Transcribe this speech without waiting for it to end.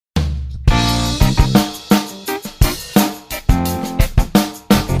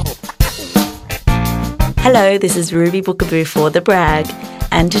Hello, this is Ruby Bookaboo for The Brag,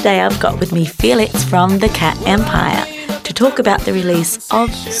 and today I've got with me Felix from the Cat Empire to talk about the release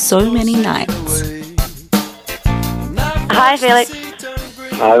of So Many Nights. Hi, Felix.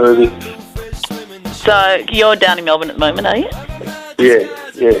 Hi, Ruby. So, you're down in Melbourne at the moment, are you?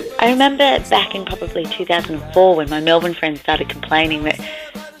 Yeah. I remember back in probably 2004 when my Melbourne friends started complaining that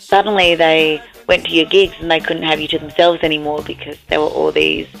suddenly they went to your gigs and they couldn't have you to themselves anymore because there were all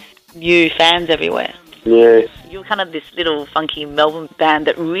these new fans everywhere. Yeah. You were kind of this little funky Melbourne band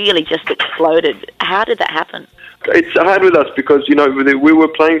that really just exploded. How did that happen? It's hard with us because, we were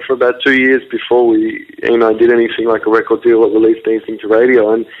playing for about 2 years before we, did anything like a record deal or released anything to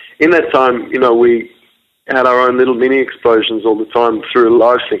radio. And in that time, we had our own little mini explosions all the time through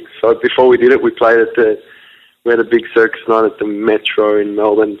live things. So before we did it, we had a big circus night at the Metro in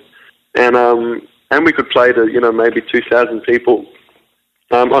Melbourne. And we could play to, maybe 2,000 people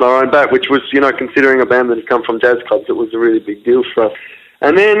on our own bat, which was, considering a band that had come from jazz clubs, it was a really big deal for us.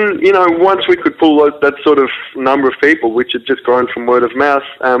 And then, once we could pull that sort of number of people, which had just grown from word of mouth,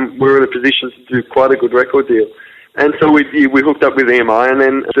 we were in a position to do quite a good record deal. And so we hooked up with EMI, and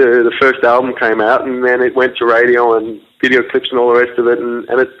then the first album came out, and then it went to radio and video clips and all the rest of it,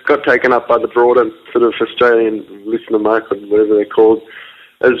 and it got taken up by the broader sort of Australian listener market, whatever they're called,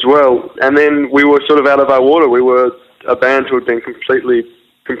 as well. And then we were sort of out of our water. We were a band who had been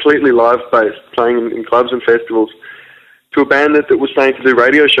completely live-based, playing in clubs and festivals, to a band that was starting to do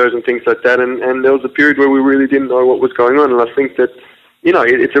radio shows and things like that. And there was a period where we really didn't know what was going on. And I think that,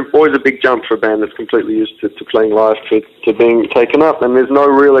 it's always a big jump for a band that's completely used to playing live to being taken up. And there's no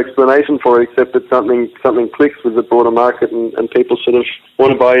real explanation for it except that something clicks with the broader market and people sort of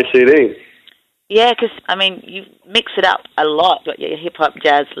want to buy a CD. Yeah, because, you mix it up a lot. Got your hip-hop,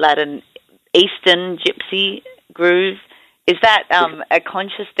 jazz, Latin, Eastern, gypsy, groove. Is that a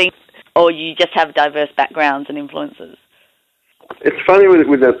conscious thing, or you just have diverse backgrounds and influences? It's funny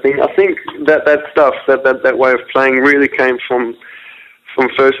with that thing. I think that stuff, that way of playing really came from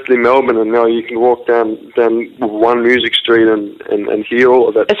firstly Melbourne, and now you can walk down one music street and hear all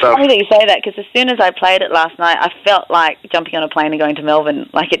of that stuff. It's funny that you say that, because as soon as I played it last night, I felt like jumping on a plane and going to Melbourne.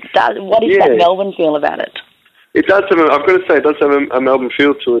 Like it does. What is that Melbourne feel about it? It does have, I've got to say, it does have a Melbourne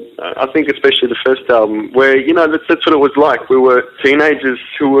feel to it. I think especially the first album, where, that's what it was like. We were teenagers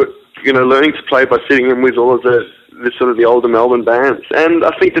who were, learning to play by sitting in with all of the older Melbourne bands. And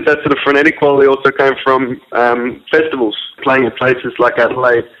I think that sort of frenetic quality also came from festivals, playing at places like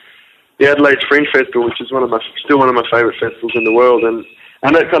Adelaide. The Adelaide Fringe Festival, which is still one of my favourite festivals in the world. And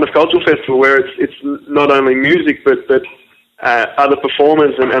that kind of cultural festival where it's not only music, but other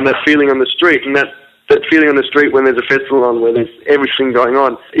performers and that feeling on the street. And that feeling on the street when there's a festival on, where there's everything going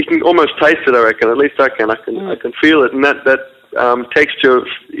on, you can almost taste it. I reckon. At least I can. I can feel it. And that texture,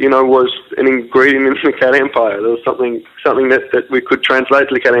 was an ingredient in the Cat Empire. There was something that we could translate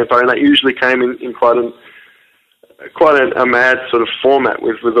to the Cat Empire, and that usually came in quite a mad sort of format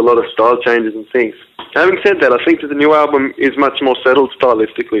with a lot of style changes and things. Having said that, I think that the new album is much more settled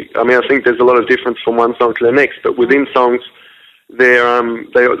stylistically. I think there's a lot of difference from one song to the next, but within songs, they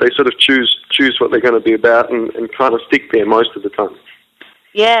sort of choose what they're going to be about and kind of stick there most of the time.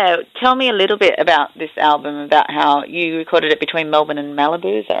 Yeah, tell me a little bit about this album, about how you recorded it between Melbourne and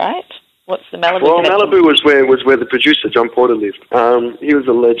Malibu. Is that right? What's the Malibu connection? Well, Malibu was where the producer John Porter lived. He was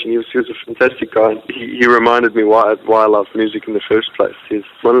a legend. He was a fantastic guy. He reminded me why I loved music in the first place. He's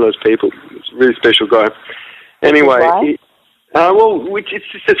one of those people. He's a really special guy. Anyway. It's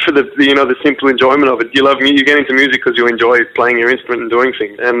just for the simple enjoyment of it. You get into music because you enjoy playing your instrument and doing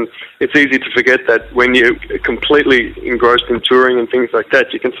things, and it's easy to forget that when you're completely engrossed in touring and things like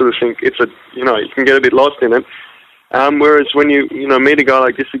that, you can sort of think you can get a bit lost in it. Whereas when you meet a guy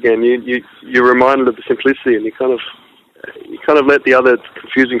like this again, you're reminded of the simplicity, and you kind of let the other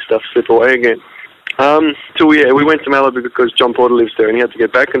confusing stuff slip away again. So we went to Malibu because John Porter lives there, and he had to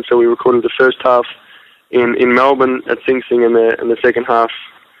get back, and so we recorded the first half in Melbourne at Sing Sing, and the second half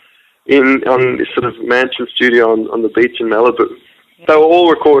on this sort of mansion studio on the beach in Malibu. They were all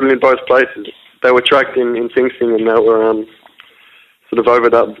recorded in both places. They were tracked in Sing Sing, and they were sort of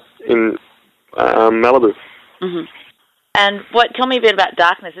overdubbed in Malibu. Mm-hmm. And tell me a bit about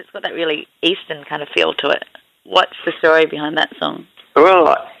Darkness. It's got that really Eastern kind of feel to it. What's the story behind that song? Well,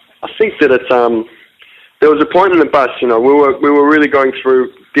 I think that it's there was a point in the bus, we were really going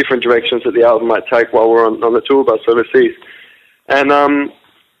through different directions that the album might take while we're on the tour bus overseas. And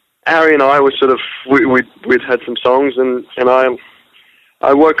Harry and I were sort of, we'd had some songs, and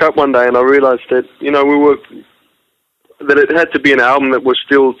I woke up one day and I realised that, that it had to be an album that was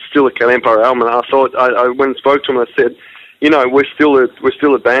still a Cat Empire album. And I thought, I went and spoke to him and I said, we're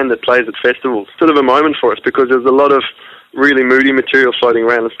still a band that plays at festivals. Sort of a moment for us because there's a lot of really moody material floating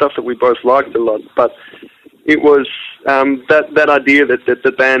around and stuff that we both liked a lot. But it was that idea that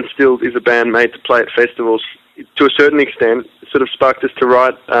the band still is a band made to play at festivals. To a certain extent, sort of sparked us to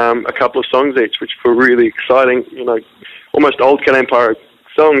write a couple of songs each, which were really exciting. Almost old Cat Empire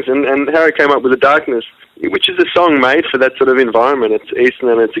songs. And Harry came up with The Darkness, which is a song made for that sort of environment. It's Eastern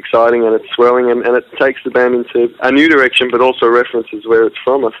and it's exciting and it's swelling and it takes the band into a new direction, but also references where it's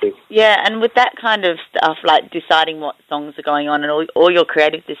from, I think. Yeah, and with that kind of stuff, like deciding what songs are going on and all your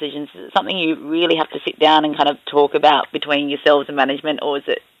creative decisions, is it something you really have to sit down and kind of talk about between yourselves and management, or does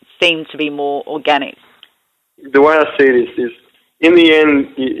it seem to be more organic? The way I see it is in the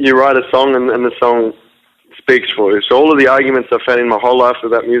end, you write a song and the song speaks for you. So all of the arguments I've had in my whole life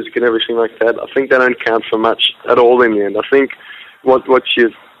about music and everything like that, I think they don't count for much at all in the end. I think what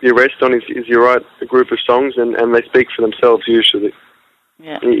you rest on is you write a group of songs and they speak for themselves usually.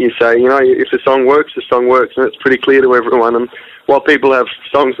 Yeah. You say, if the song works, the song works, and it's pretty clear to everyone. And while people have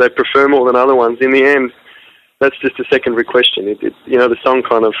songs they prefer more than other ones, in the end, that's just a secondary question. The song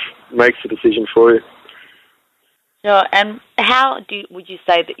kind of makes the decision for you. Sure. And how would you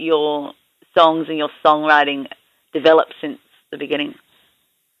say that your songs and your songwriting developed since the beginning?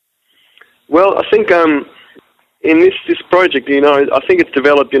 Well, I think in this project, I think it's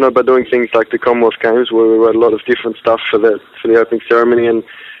developed, by doing things like the Commonwealth Games, where we wrote a lot of different stuff for the opening ceremony, and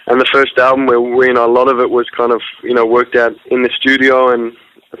the first album where a lot of it was kind of worked out in the studio and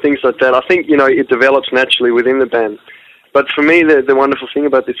things like that. I think it develops naturally within the band. But for me, the wonderful thing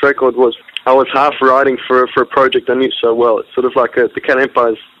about this record was I was half writing for a project I knew so well. It's sort of like the Cat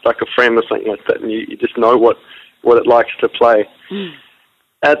Empire is like a friend or something like that, and you just know what it likes to play. Mm.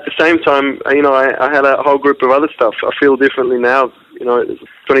 At the same time, I had a whole group of other stuff. I feel differently now, as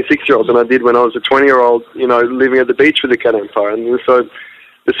a 26-year-old than I did when I was a 20-year-old, living at the beach with the Cat Empire. And so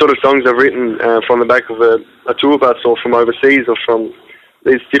the sort of songs I've written from the back of a tour bus or from overseas or from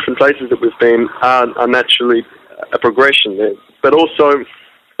these different places that we've been are naturally a progression there. But also,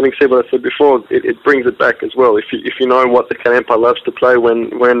 having said what I said before, it brings it back as well. If you know what the Cat Empire loves to play when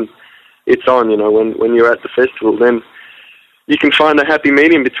it's on, when you're at the festival, then you can find a happy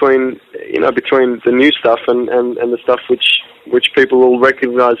medium between the new stuff and the stuff which people will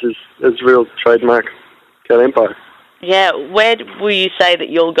recognise as real trademark Cat Empire. Yeah, where will you say that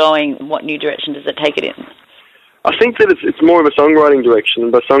you're going? What new direction does it take it in? I think that it's more of a songwriting direction.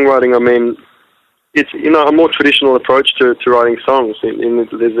 And by songwriting, I mean it's a more traditional approach to writing songs.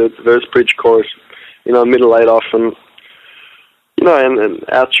 There's a verse, bridge, chorus, middle, eight off, and and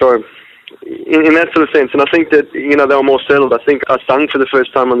outro. In that sort of sense, and I think that they were more settled. I think I sung for the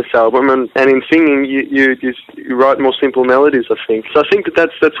first time on this album, and in singing you write more simple melodies. I think so. I think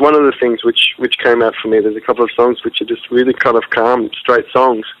that's one of the things which came out for me. There's a couple of songs which are just really kind of calm, straight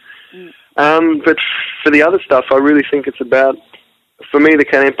songs. Mm. But for the other stuff, I really think it's about. For me, the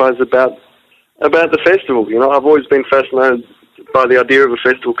Cat Empire is about the festival. I've always been fascinated by the idea of a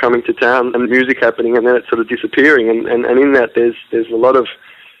festival coming to town and music happening, and then it sort of disappearing. And in that, there's a lot of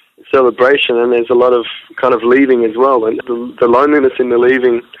celebration, and there's a lot of kind of leaving as well, and the loneliness in the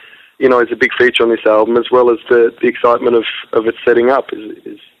leaving is a big feature on this album, as well as the excitement of it setting up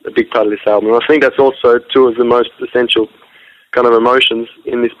is a big part of this album. And I think that's also two of the most essential kind of emotions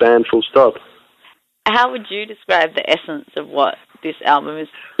in this band, full stop. How would you describe the essence of what this album is?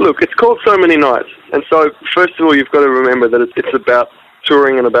 Look, it's called So Many Nights, and so first of all you've got to remember that it's about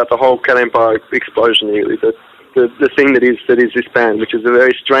touring and about the whole Cat Empire explosion, really, the thing that is this band, which is a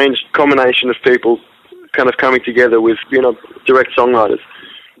very strange combination of people kind of coming together with direct songwriters.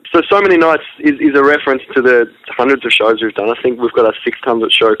 So Many Nights is a reference to the hundreds of shows we've done. I think we've got our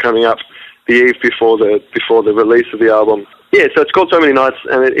 600th show coming up the eve before the release of the album. Yeah, so it's called So Many Nights,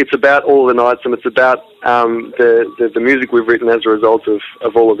 and it's about all the nights, and it's about the music we've written as a result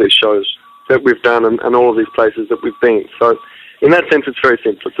of all of these shows that we've done and all of these places that we've been. So in that sense, it's very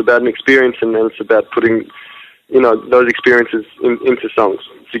simple. It's about an experience, and it's about putting those experiences into songs,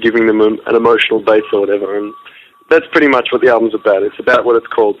 to giving them an emotional base or whatever. And that's pretty much what the album's about. It's about what it's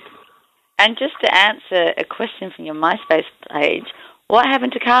called. And just to answer a question from your MySpace page, what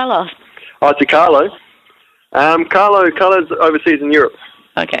happened to Carlos? Oh, to Carlo? Carlo's overseas in Europe.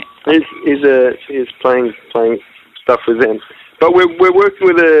 Okay. He's playing stuff with them. But we're working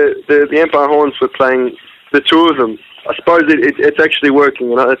with the Empire Horns. We're playing the two of them. I suppose it's actually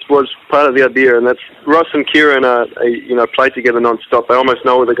working. That was part of the idea, and that's Ross and Kieran play together non-stop. They almost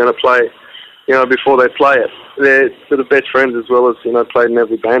know what they're going to play, before they play it. They're sort of best friends as well as played in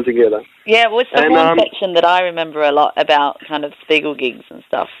every band together. Yeah, well, it's the one section that I remember a lot about, kind of Spiegel gigs and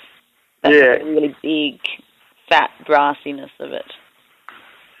stuff. That's yeah, a really big fat brassiness of it.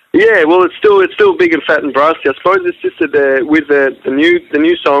 Yeah, well, it's still big and fat and brassy. I suppose it's just that with the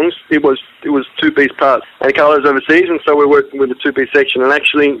new songs, it was 2-piece parts and colours overseas, and so we're working with a 2-piece section. And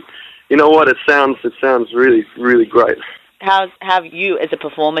actually, you know what? It sounds really, really great. How have you as a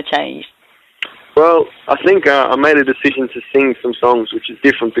performer changed? Well, I think I made a decision to sing some songs, which is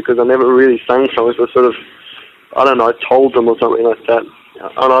different because I never really sang songs. I sort of, I don't know, I told them or something like that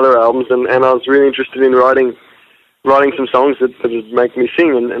on other albums, and I was really interested in writing some songs that would make me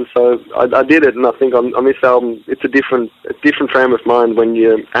sing, and so I did it. And I think on this album, it's a different frame of mind when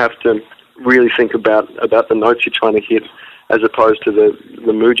you have to really think about the notes you're trying to hit, as opposed to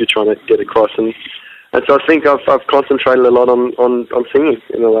the mood you're trying to get across. And so I think I've concentrated a lot on singing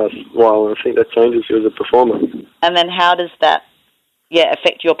in the last while, and I think that changes you as a performer. And then how does that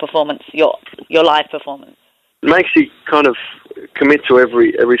affect your performance, your live performance? It makes you kind of commit to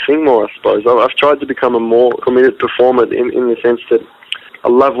everything more, I suppose. I've tried to become a more committed performer in the sense that I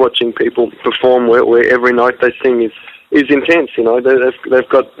love watching people perform where every note they sing is intense. You know, they've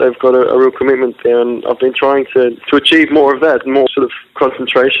got a real commitment there, and I've been trying to achieve more of that, more sort of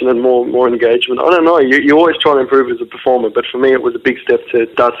concentration and more engagement. I don't know. You always try to improve as a performer, but for me, it was a big step to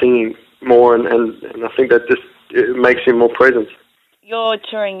start singing more, and I think that just it makes you more present. You're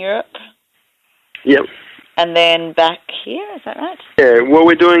touring Europe. Yep. And then back here, is that right? Yeah, well,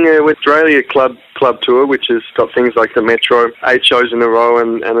 we're doing a Australia club tour, which has got things like the Metro, 8 shows in a row,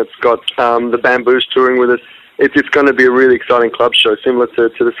 and it's got the Bamboos touring with us. It's going to be a really exciting club show, similar to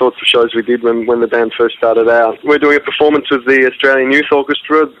the sorts of shows we did when the band first started out. We're doing a performance with the Australian Youth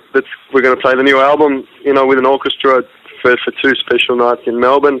Orchestra. We're going to play the new album, you know, with an orchestra for 2 special nights in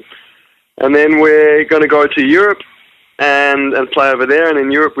Melbourne. And then we're going to go to Europe and play over there. And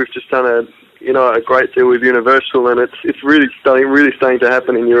in Europe, we've just done a great deal with Universal, and it's really starting to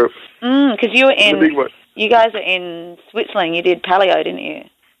happen in Europe. Because you guys are in Switzerland. You did Paleo, didn't you?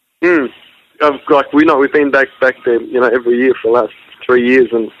 We've been back there, every year for the last 3 years,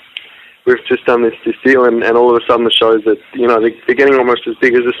 and we've just done this deal, and all of a sudden the shows that, they're getting almost as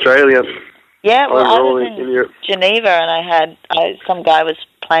big as Australia. Yeah, well, I was in Geneva, and some guy was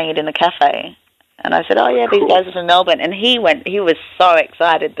playing it in the cafe, and I said, oh yeah, these guys are from Melbourne, and he was so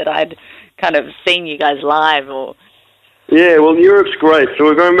excited that I'd kind of seen you guys live. Yeah, well, Europe's great, so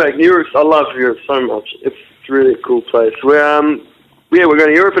we're going back. I love Europe so much. It's really a cool place. We're going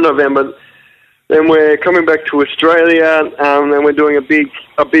to Europe in November. Then we're coming back to Australia, and then we're doing a big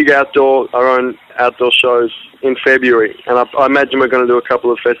our own outdoor shows in February. And I imagine we're going to do a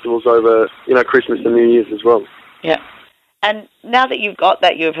couple of festivals over, Christmas and New Year's as well. Yeah. And now that you've got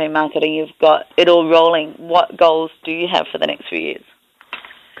that European market and you've got it all rolling, what goals do you have for the next few years?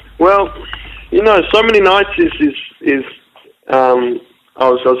 Well, So Many Nights is I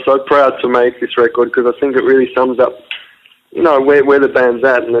was so proud to make this record because I think it really sums up where the band's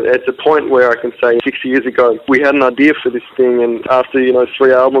at, and it's a point where I can say 6 years ago we had an idea for this thing, and after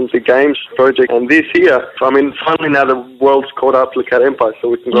 3 albums, the Games project, and this year, finally now the world's caught up to the Cat Empire, so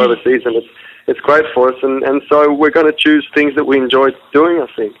we can go overseas, and it's great for us, and so we're going to choose things that we enjoy doing, I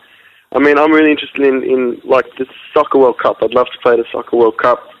think. I'm really interested in like the Soccer World Cup. I'd love to play the Soccer World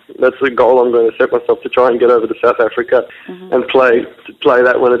Cup. That's the goal I'm going to set myself, to try and get over to South Africa and play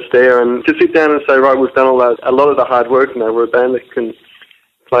that when it's there, and to sit down and say, right, we've done a lot of the hard work now. We're a band that can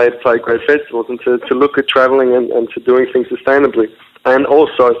play great festivals, and to look at travelling and to doing things sustainably. And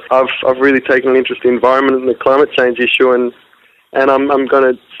also, I've really taken an interest in the environment and the climate change issue, and I'm going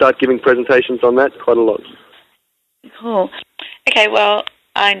to start giving presentations on that quite a lot. Cool. Okay, well,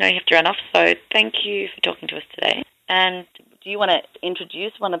 I know you have to run off, so thank you for talking to us today. And do you want to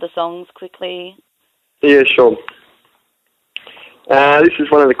introduce one of the songs quickly? Yeah, sure. This is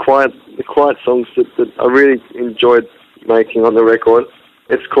one of the quiet songs that I really enjoyed making on the record.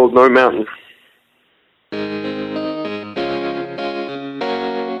 It's called No Mountain.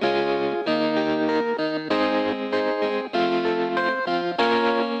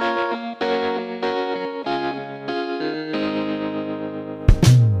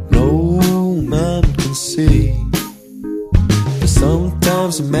 No man can see, but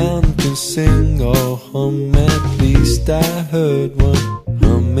sometimes a mountain can sing or hum. At least I heard one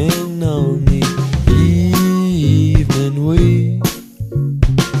humming on the evening wind.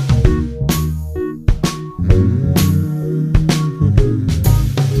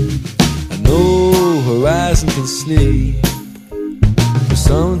 I know horizon can sleep, but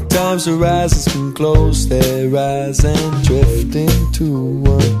sometimes horizons can close their eyes and drift into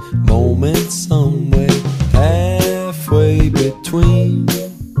one moment somewhere halfway between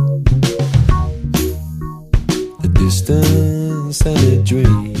the distance and a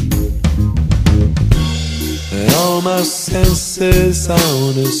dream. all my senses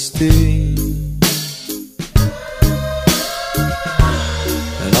honesty,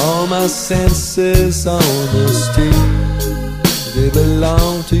 and all my senses honesty, they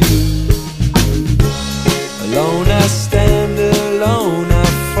belong to you. Alone I stand, alone I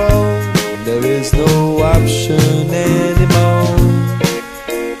fall, there is no option anymore.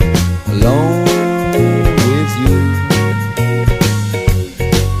 Alone with you.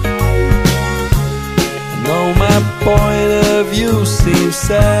 I know my point of view seems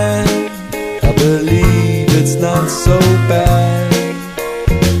sad, I believe it's not so bad.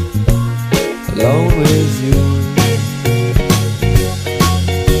 Alone with you.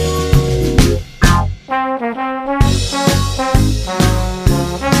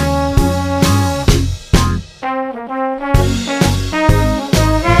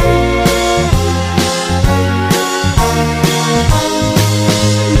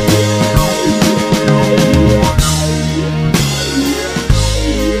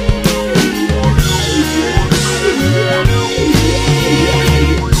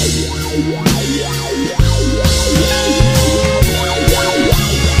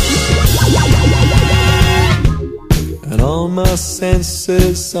 My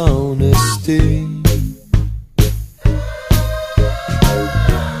senses honesty,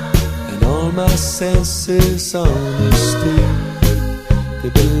 and all my senses honesty, they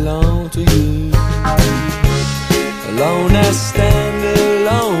belong to you. Alone I stand,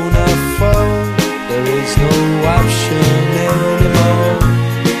 alone I fall, there is no option anymore.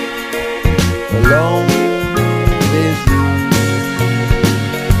 Alone with you.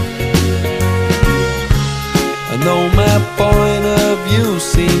 I know my point of view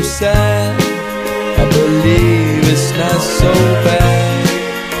seems sad, I believe it's not so bad.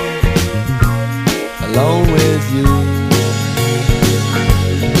 Alone with you.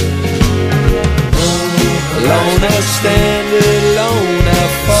 Alone I stand, alone I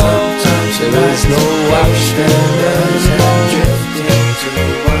fall, there is no option anymore.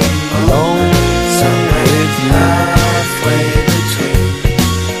 Alone with you.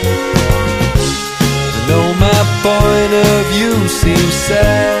 My point of view seems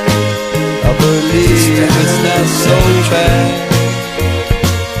sad, I believe it's not so bad.